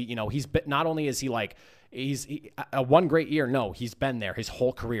starter, so he's not only is he like he's a one great year. No, he's been there his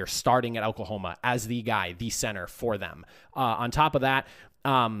whole career, starting at Oklahoma as the guy, the center for them. On top of that,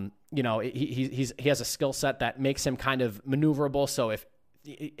 he has a skill set that makes him kind of maneuverable. So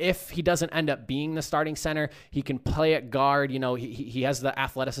if he doesn't end up being the starting center, he can play at guard. He has the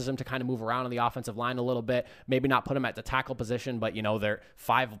athleticism to kind of move around on the offensive line a little bit, maybe not put him at the tackle position, but there are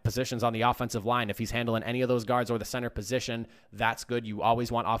 5 positions on the offensive line. If he's handling any of those guards or the center position, that's good. You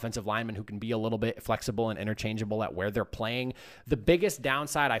always want offensive linemen who can be a little bit flexible and interchangeable at where they're playing. The biggest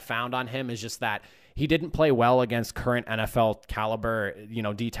downside I found on him is just that he didn't play well against current NFL caliber,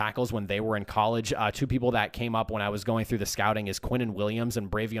 D tackles when they were in college. 2 people that came up when I was going through the scouting is Quinnen Williams and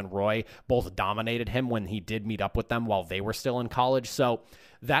Bravion Roy. Both dominated him when he did meet up with them while they were still in college. So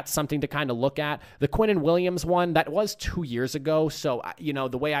that's something to kind of look at. The Quinnen Williams one, that was 2 years ago. So,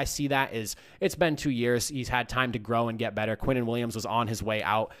 the way I see that is it's been 2 years. He's had time to grow and get better. Quinnen Williams was on his way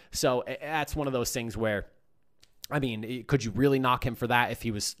out. So that's one of those things where, could you really knock him for that if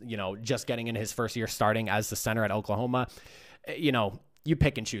he was, just getting into his first year starting as the center at Oklahoma? You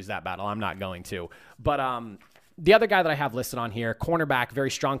pick and choose that battle. I'm not going to. But the other guy that I have listed on here, cornerback, very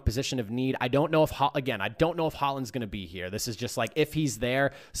strong position of need. I don't know if Holland's going to be here. This is just like if he's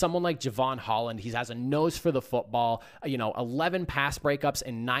there, someone like Javon Holland, he has a nose for the football, 11 pass breakups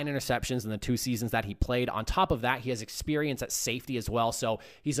and 9 interceptions in the 2 seasons that he played. On top of that, he has experience at safety as well. So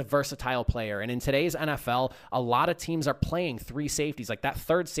he's a versatile player. And in today's NFL, a lot of teams are playing 3 safeties. Like that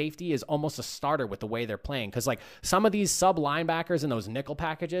third safety is almost a starter with the way they're playing. Cause like some of these sub linebackers in those nickel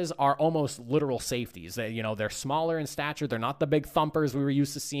packages are almost literal safeties. They're smaller in stature. They're not the big thumpers we were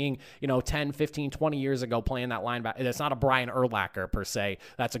used to seeing, 10, 15, 20 years ago playing that linebacker. It's not a Brian Urlacher per se.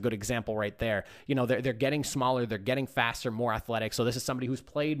 That's a good example right there. They're getting smaller. They're getting faster, more athletic. So this is somebody who's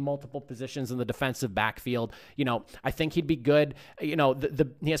played multiple positions in the defensive backfield. I think he'd be good. He has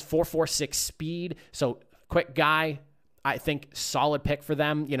 4.46 speed. So quick guy. I think solid pick for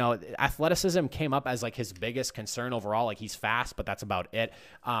them. Athleticism came up as like his biggest concern overall. Like he's fast, but that's about it.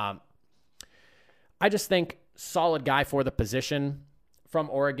 I just think solid guy for the position from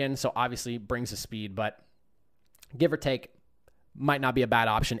Oregon. So obviously brings the speed, but give or take might not be a bad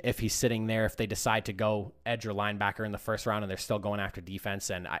option if he's sitting there, if they decide to go edge or linebacker in the first round and they're still going after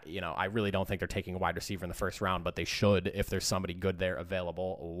defense. And I really don't think they're taking a wide receiver in the first round, but they should if there's somebody good there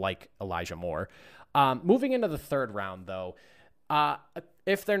available like Elijah Moore. Moving into the third round though,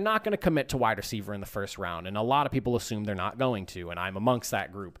 if they're not going to commit to wide receiver in the first round, and a lot of people assume they're not going to, and I'm amongst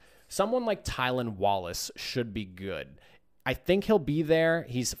that group, someone like Tylan Wallace should be good. I think he'll be there.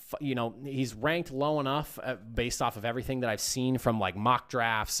 He's ranked low enough based off of everything that I've seen from like mock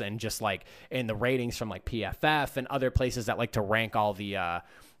drafts and just like in the ratings from like PFF and other places that like to rank all the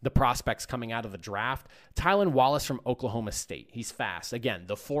prospects coming out of the draft. Tylan Wallace from Oklahoma State. He's fast. Again,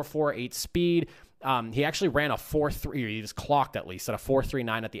 the 4.48 speed. He actually ran a 4.3, he was clocked at least at a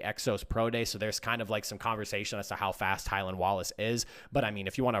 4.39 at the Exos Pro Day. So there's kind of like some conversation as to how fast Tylan Wallace is. But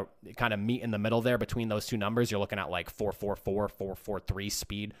if you want to kind of meet in the middle there between those two numbers, you're looking at like 4.44, 4.43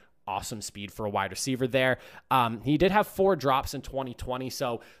 speed. Awesome speed for a wide receiver there. He did have 4 drops in 2020,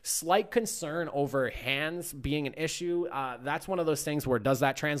 so slight concern over hands being an issue. That's one of those things where does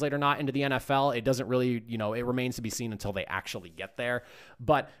that translate or not into the NFL? It doesn't really, it remains to be seen until they actually get there.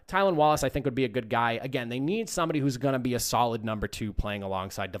 But Tylan Wallace, I think, would be a good guy. Again, they need somebody who's going to be a solid number 2 playing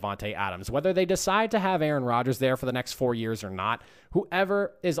alongside Davante Adams. Whether they decide to have Aaron Rodgers there for the next 4 years or not,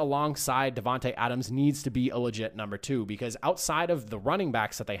 whoever is alongside Davante Adams needs to be a legit number 2, because outside of the running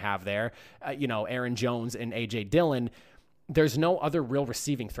backs that they have there, Aaron Jones and A.J. Dillon, there's no other real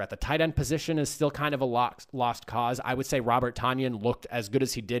receiving threat. The tight end position is still kind of a lost cause. I would say Robert Tonyan looked as good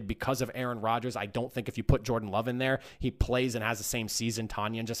as he did because of Aaron Rodgers. I don't think if you put Jordan Love in there, he plays and has the same season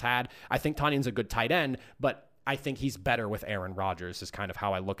Tonyan just had. I think Tonyan's a good tight end, but I think he's better with Aaron Rodgers is kind of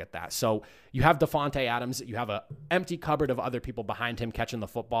how I look at that. So you have Davante Adams. You have an empty cupboard of other people behind him catching the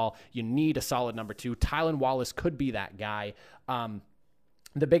football. You need a solid number 2. Tylan Wallace could be that guy.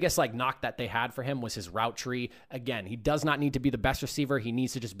 The biggest knock that they had for him was his route tree. Again, he does not need to be the best receiver. He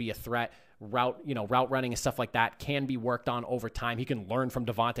needs to just be a threat. route running and stuff like that can be worked on over time. He can learn from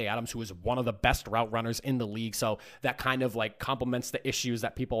Davante Adams, who is one of the best route runners in the league. So that kind of like complements the issues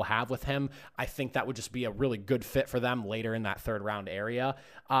that people have with him. I think that would just be a really good fit for them later in that third round area.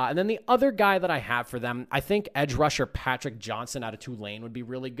 And then the other guy that I have for them, I think edge rusher Patrick Johnson out of Tulane would be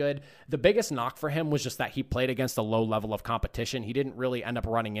really good. The biggest knock for him was just that he played against a low level of competition. He didn't really end up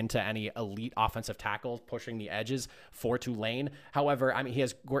running into any elite offensive tackles pushing the edges for Tulane. However, I mean, he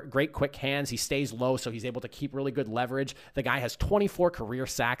has great quick hands. He stays low, so he's able to keep really good leverage. The guy has 24 career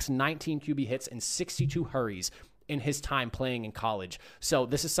sacks, 19 QB hits, and 62 hurries in his time playing in college. So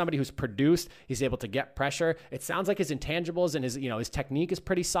this is somebody who's produced. He's able to get pressure. It sounds like his intangibles and his technique is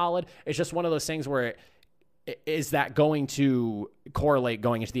pretty solid. It's just one of those things where is that going to correlate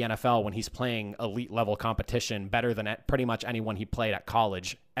going into the NFL when he's playing elite level competition better than pretty much anyone he played at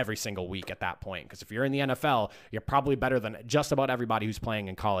college every single week at that point? Because if you're in the NFL, you're probably better than just about everybody who's playing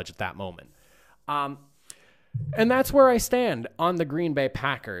in college at that moment. And that's where I stand on the Green Bay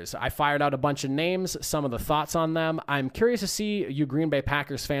Packers. I fired out a bunch of names, some of the thoughts on them. I'm curious to see you Green Bay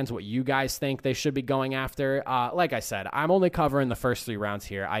Packers fans, what you guys think they should be going after. Like I said, I'm only covering the first 3 rounds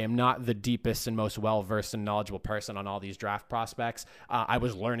here. I am not the deepest and most well-versed and knowledgeable person on all these draft prospects. I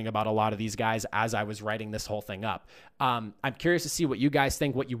was learning about a lot of these guys as I was writing this whole thing up. I'm curious to see what you guys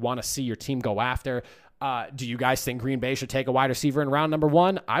think, what you want to see your team go after. Do you guys think Green Bay should take a wide receiver in round number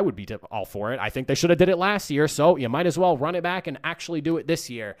 1? I would be all for it. I think they should have did it last year, so you might as well run it back and actually do it this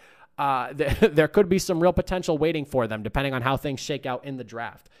year. There could be some real potential waiting for them, depending on how things shake out in the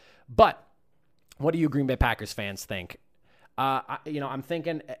draft. But what do you Green Bay Packers fans think? I'm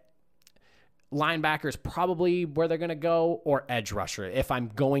thinking linebacker is probably where they're going to go, or edge rusher. If I'm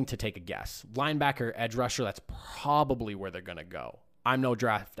going to take a guess, linebacker, edge rusher, that's probably where they're going to go. I'm no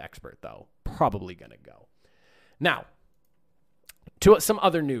draft expert, though. Probably going to go. Now, to some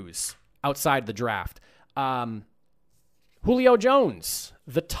other news outside the draft. Julio Jones,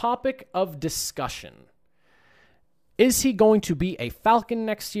 the topic of discussion. Is he going to be a Falcon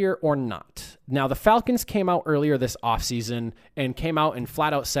next year or not? Now, the Falcons came out earlier this offseason and came out and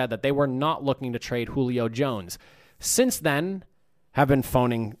flat out said that they were not looking to trade Julio Jones. Since then, have been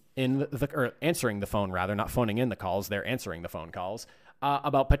answering the phone, rather, not phoning in the calls. They're answering the phone calls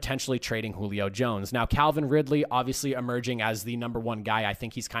about potentially trading Julio Jones. Now, Calvin Ridley obviously emerging as the number 1 guy. I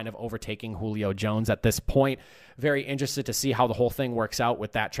think he's kind of overtaking Julio Jones at this point. Very interested to see how the whole thing works out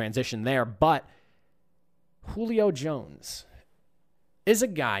with that transition there. But Julio Jones is a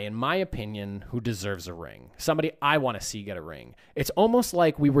guy, in my opinion, who deserves a ring. Somebody I want to see get a ring. It's almost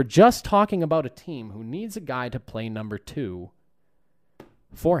like we were just talking about a team who needs a guy to play number 2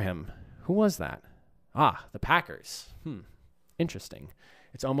 for him. Who was that? The Packers. Interesting.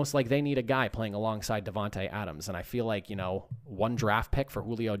 It's almost like they need a guy playing alongside Davante Adams. And I feel like, 1 draft pick for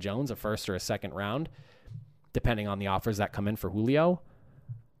Julio Jones, a first or a second round, depending on the offers that come in for Julio.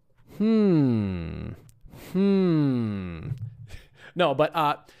 No,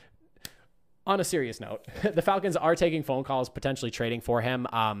 but on a serious note, the Falcons are taking phone calls, potentially trading for him.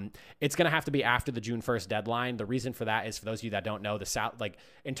 It's going to have to be after the June 1st deadline. The reason for that is, for those of you that don't know,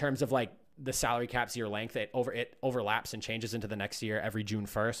 in terms of the salary cap's year length, it overlaps and changes into the next year every June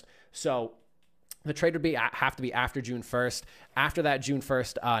 1st. So the trade would have to be after June 1st. After that June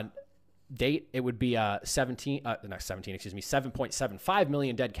 1st date, it would be a 7.75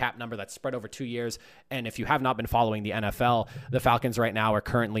 million dead cap number that's spread over 2 years. And if you have not been following the NFL, the Falcons right now are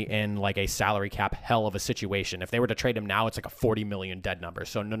currently in like a salary cap hell of a situation. If they were to trade him now, it's like a 40 million dead number.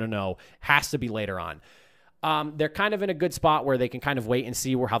 So no, has to be later on. They're kind of in a good spot where they can kind of wait and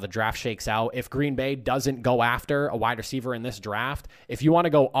see how the draft shakes out. If Green Bay doesn't go after a wide receiver in this draft, if you want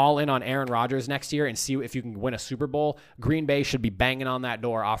to go all in on Aaron Rodgers next year and see if you can win a Super Bowl, Green Bay should be banging on that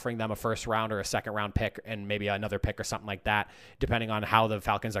door, offering them a first round or a second round pick and maybe another pick or something like that, depending on how the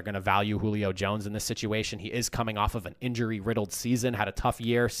Falcons are going to value Julio Jones in this situation. He is coming off of an injury-riddled season, had a tough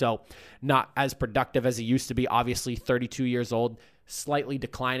year, so not as productive as he used to be. Obviously, 32 years old, slightly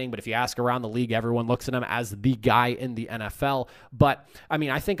declining, but if you ask around the league, everyone looks at him as the guy in the NFL. But I mean,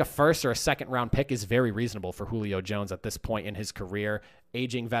 I think a first or a second round pick is very reasonable for Julio Jones at this point in his career.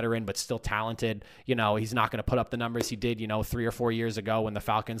 Aging veteran, but still talented. He's not going to put up the numbers he did, 3 or 4 years ago when the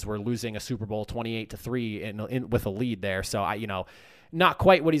Falcons were losing a Super Bowl 28-3 with a lead there. So not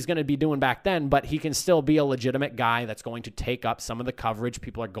quite what he's going to be doing back then, but he can still be a legitimate guy that's going to take up some of the coverage.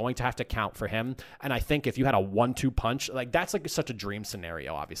 People are going to have to count for him. And I think if you had a 1-2 punch, that's like such a dream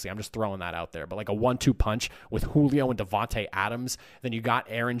scenario, obviously. I'm just throwing that out there. But like a 1-2 punch with Julio and Davante Adams, then you got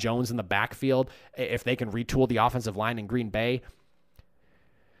Aaron Jones in the backfield. If they can retool the offensive line in Green Bay,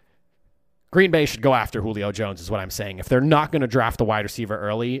 Green Bay should go after Julio Jones is what I'm saying. If they're not going to draft a wide receiver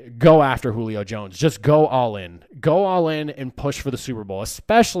early, go after Julio Jones. Just go all in. Go all in and push for the Super Bowl,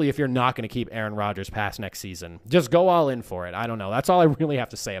 especially if you're not going to keep Aaron Rodgers past next season. Just go all in for it. I don't know. That's all I really have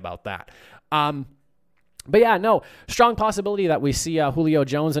to say about that. But yeah, no, strong possibility that we see Julio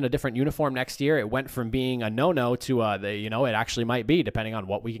Jones in a different uniform next year. It went from being a no-no to, it actually might be, depending on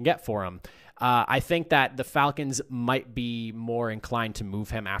what we can get for him. I think that the Falcons might be more inclined to move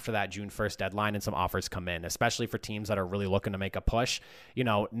him after that June 1st deadline and some offers come in, especially for teams that are really looking to make a push.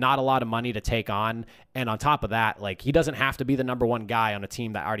 Not a lot of money to take on. And on top of that, like, he doesn't have to be the number one guy on a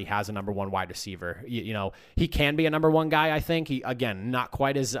team that already has a number one wide receiver. He can be a number one guy, I think. He, again, not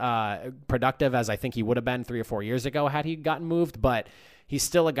quite as productive as I think he would have been 3 or 4 years ago had he gotten moved, but he's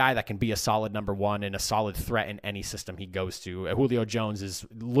still a guy that can be a solid number one and a solid threat in any system he goes to. Julio Jones is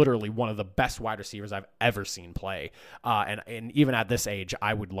literally one of the best wide receivers I've ever seen play. And even at this age,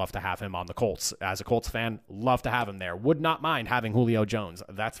 I would love to have him on the Colts. As a Colts fan, love to have him there. Would not mind having Julio Jones.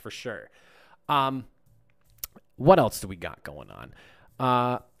 That's for sure. What else do we got going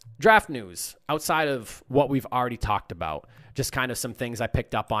on? Draft news, outside of what we've already talked about, just kind of some things I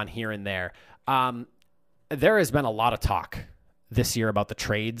picked up on here and there. There has been a lot of talk this year about the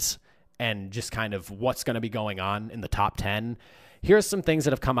trades and just kind of what's going to be going on in the top 10. Here's some things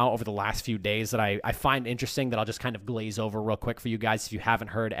that have come out over the last few days that I find interesting that I'll just kind of glaze over real quick for you guys if you haven't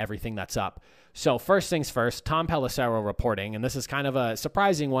heard everything that's up. So first things first, Tom Pelissero reporting, and this is kind of a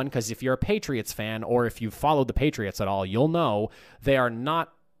surprising one because if you're a Patriots fan or if you've followed the Patriots at all, you'll know they are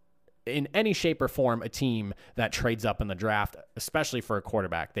not in any shape or form a team that trades up in the draft, especially for a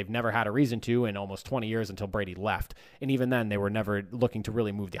quarterback. They've never had a reason to in almost 20 years until Brady left. And even then, they were never looking to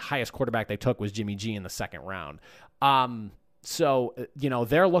really move. The highest quarterback they took was Jimmy G in the second round. So,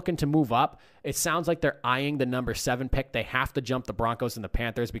 they're looking to move up. It sounds like they're eyeing the number 7 pick. They have to jump the Broncos and the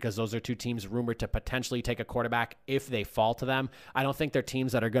Panthers because those are two teams rumored to potentially take a quarterback if they fall to them. I don't think they're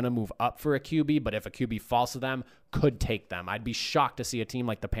teams that are going to move up for a QB, but if a QB falls to them, could take them. I'd be shocked to see a team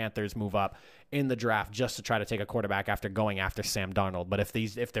like the Panthers move up in the draft just to try to take a quarterback after going after Sam Darnold. But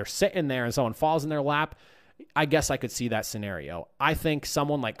if they're sitting there and someone falls in their lap, I guess I could see that scenario. I think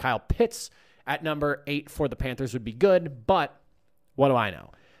someone like Kyle Pitts at number 8 for the Panthers would be good, but what do I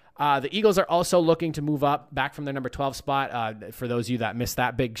know? The Eagles are also looking to move up back from their number 12 spot. For those of you that missed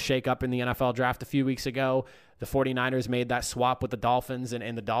that big shakeup in the NFL draft a few weeks ago, the 49ers made that swap with the Dolphins,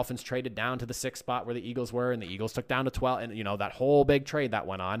 and the Dolphins traded down to the 6th spot where the Eagles were, and the Eagles took down to 12, and that whole big trade that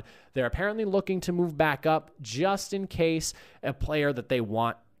went on. They're apparently looking to move back up just in case a player that they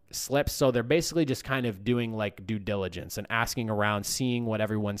want slips. So they're basically just kind of doing like due diligence and asking around, seeing what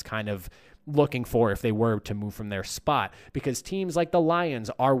everyone's kind of looking for if they were to move from their spot, because teams like the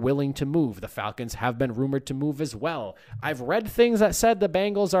Lions are willing to move. The Falcons have been rumored to move as well. I've read things that said the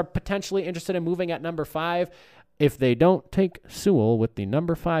Bengals are potentially interested in moving at number 5. If they don't take Sewell with the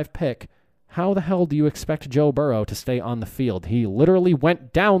number 5 pick, how the hell do you expect Joe Burrow to stay on the field? He literally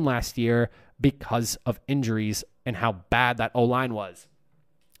went down last year because of injuries and how bad that O-line was.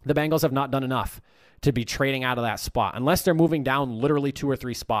 The Bengals have not done enough to be trading out of that spot, unless they're moving down literally 2 or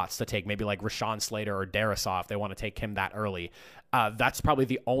 3 spots to take maybe like Rashawn Slater or Darisaw if they want to take him that early. That's probably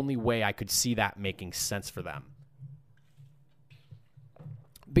the only way I could see that making sense for them.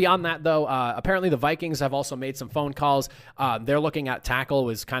 Beyond that, though, apparently the Vikings have also made some phone calls. They're looking at tackle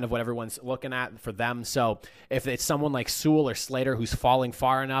is kind of what everyone's looking at for them. So if it's someone like Sewell or Slater who's falling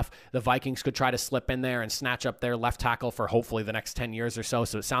far enough, the Vikings could try to slip in there and snatch up their left tackle for hopefully the next 10 years or so.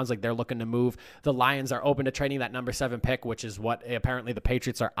 So it sounds like they're looking to move. The Lions are open to trading that number 7 pick, which is what apparently the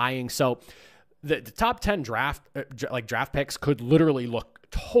Patriots are eyeing. So the top 10 draft picks could literally look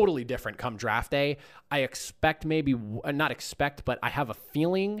totally different come draft day. I expect but I have a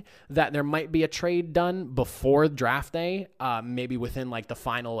feeling that there might be a trade done before draft day, maybe within like the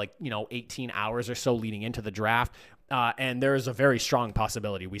final 18 hours or so leading into the draft. And there is a very strong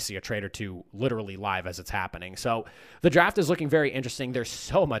possibility we see a trade or two literally live as it's happening. So the draft is looking very interesting. There's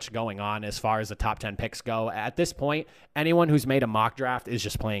so much going on as far as the top 10 picks go. At this point, anyone who's made a mock draft is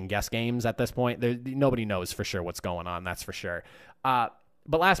just playing guess games at this point. Nobody knows for sure what's going on. That's for sure.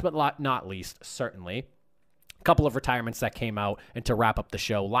 But last but not least, certainly, a couple of retirements that came out. And to wrap up the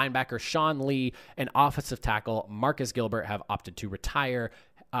show, linebacker Sean Lee and offensive tackle Marcus Gilbert have opted to retire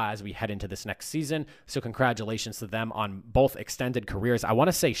as we head into this next season. So congratulations to them on both extended careers. I want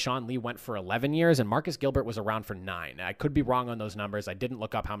to say Sean Lee went for 11 years and Marcus Gilbert was around for 9. I could be wrong on those numbers. I didn't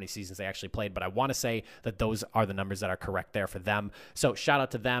look up how many seasons they actually played, but I want to say that those are the numbers that are correct there for them. So shout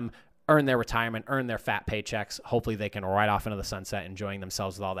out to them. Earn their retirement, earn their fat paychecks. Hopefully they can ride off into the sunset enjoying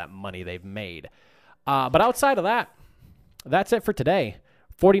themselves with all that money they've made. But outside of that, that's it for today.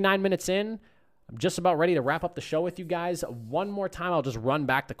 49 minutes in. I'm just about ready to wrap up the show with you guys. One more time, I'll just run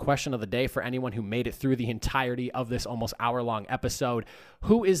back the question of the day for anyone who made it through the entirety of this almost hour-long episode.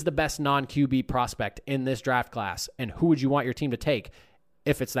 Who is the best non-QB prospect in this draft class, and who would you want your team to take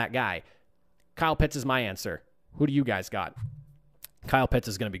if it's that guy? Kyle Pitts is my answer. Who do you guys got? Kyle Pitts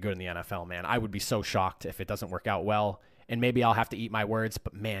is going to be good in the NFL, man. I would be so shocked if it doesn't work out well, and maybe I'll have to eat my words,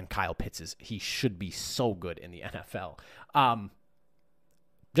 but man, Kyle Pitts he should be so good in the NFL.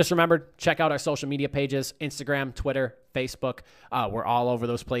 Just remember, check out our social media pages, Instagram, Twitter, Facebook. We're all over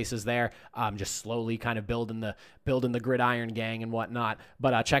those places there. Just slowly kind of building the Gridiron gang and whatnot.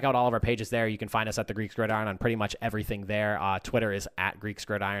 But check out all of our pages there. You can find us at the Greeks Gridiron on pretty much everything there. Twitter is at Greeks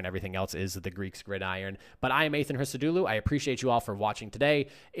Gridiron. Everything else is the Greeks Gridiron. But I am Ethan Hristodoulou. I appreciate you all for watching today.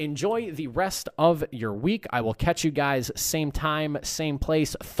 Enjoy the rest of your week. I will catch you guys same time, same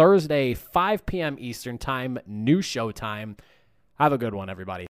place, Thursday, 5 p.m. Eastern time, new show time. Have a good one, everybody.